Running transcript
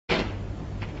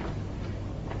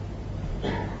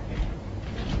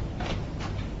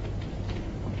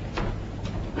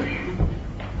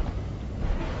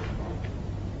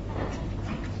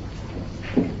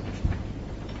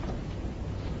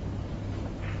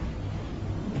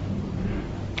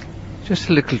Just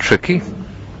a little tricky.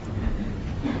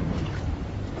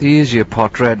 The easier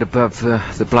pot red above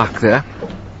the black there.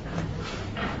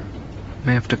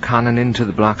 May have to cannon into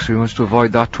the black, so he wants to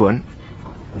avoid that one.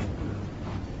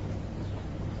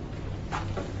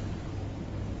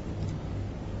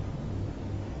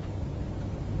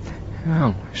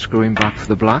 Well, screwing back for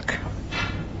the black.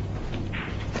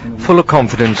 Full of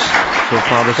confidence so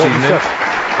far this evening.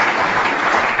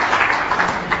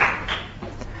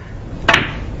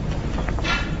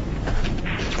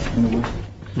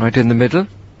 Right in the middle.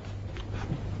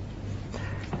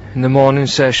 In the morning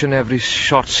session, every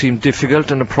shot seemed difficult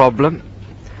and a problem.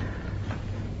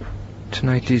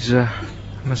 Tonight he's, I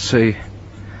must say,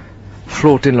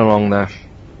 floating along there.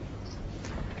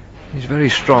 He's a very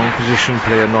strong position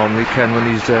player normally, Ken,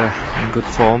 when he's in good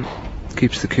form.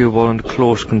 Keeps the cue ball under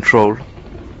close control.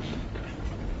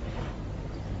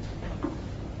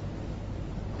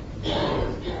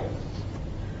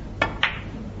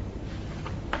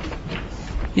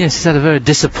 Yes, he's had a very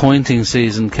disappointing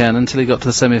season, Ken, until he got to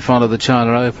the semi-final of the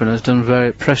China Open. Has done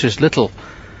very precious little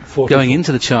 44. Going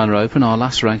into the China Open, our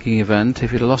last ranking event.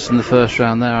 If he'd have lost in the first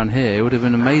round there and here, it would have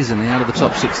been amazingly out of the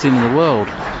top 16 in the world.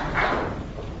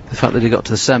 The fact that he got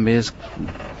to the semi has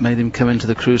made him come into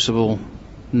the crucible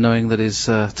knowing that his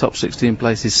top 16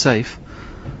 place is safe,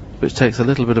 which takes a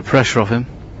little bit of pressure off him.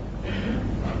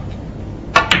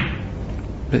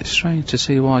 Bit strange to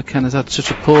see why Ken has had such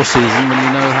a poor season when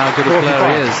you know how good a player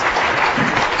he is.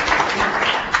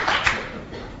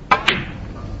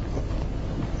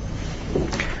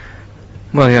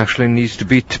 Well, he actually needs to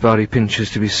beat Barry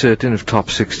Pinches to be certain of top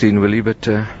 16, will he? But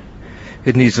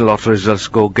it needs a lot of results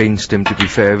to go against him, to be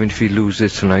fair, even if he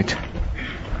loses tonight.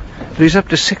 But he's up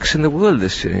to 6 in the world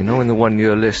this year, you know, in the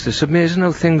one-year list. It's amazing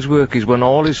how things work. He's won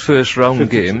all his first round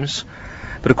games,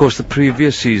 but of course the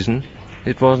previous season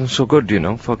it wasn't so good, you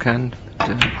know, for Ken.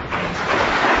 2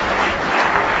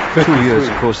 years,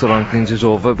 of course, the rankings is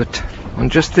over, but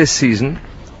on just this season,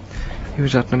 he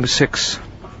was at number 6,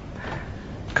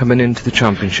 coming into the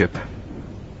championship.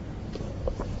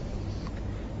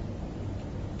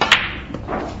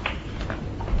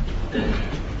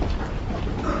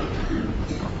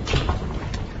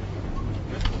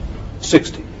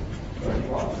 $60.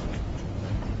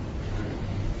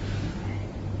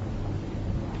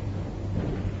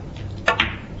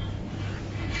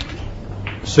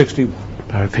 61.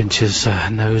 Barry Pinches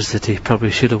knows that he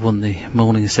probably should have won the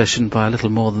morning session by a little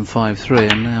more than 5-3,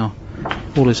 and now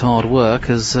all his hard work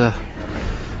has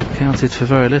counted for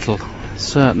very little. It's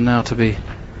certain now to be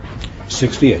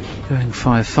 68. Going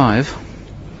 5-5.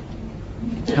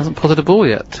 He hasn't potted a ball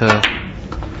yet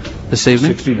this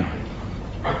evening. 69.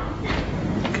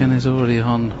 Ken is already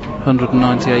on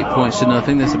 198 points to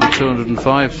nothing. This will be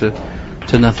 205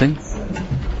 to nothing.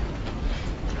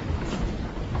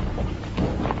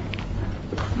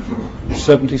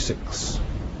 76.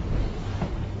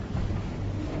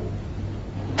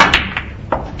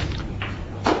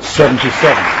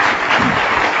 77.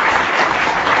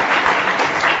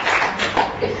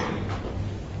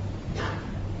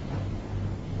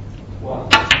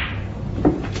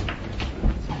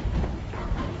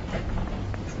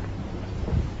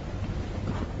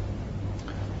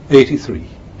 83.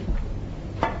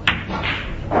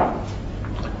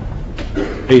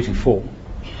 84.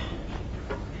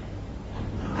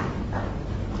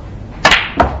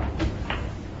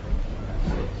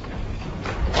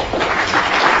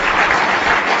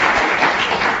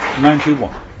 91.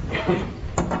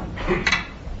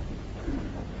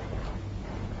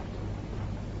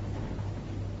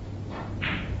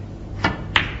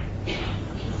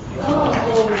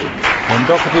 And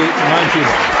Doherty,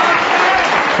 91.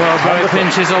 Well, Barry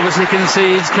Pinches obviously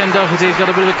concedes. Ken Doherty's got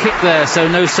a bit of a kick there, so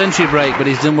no century break, but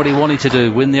he's done what he wanted to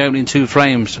do, win the opening 2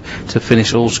 frames to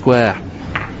finish all square.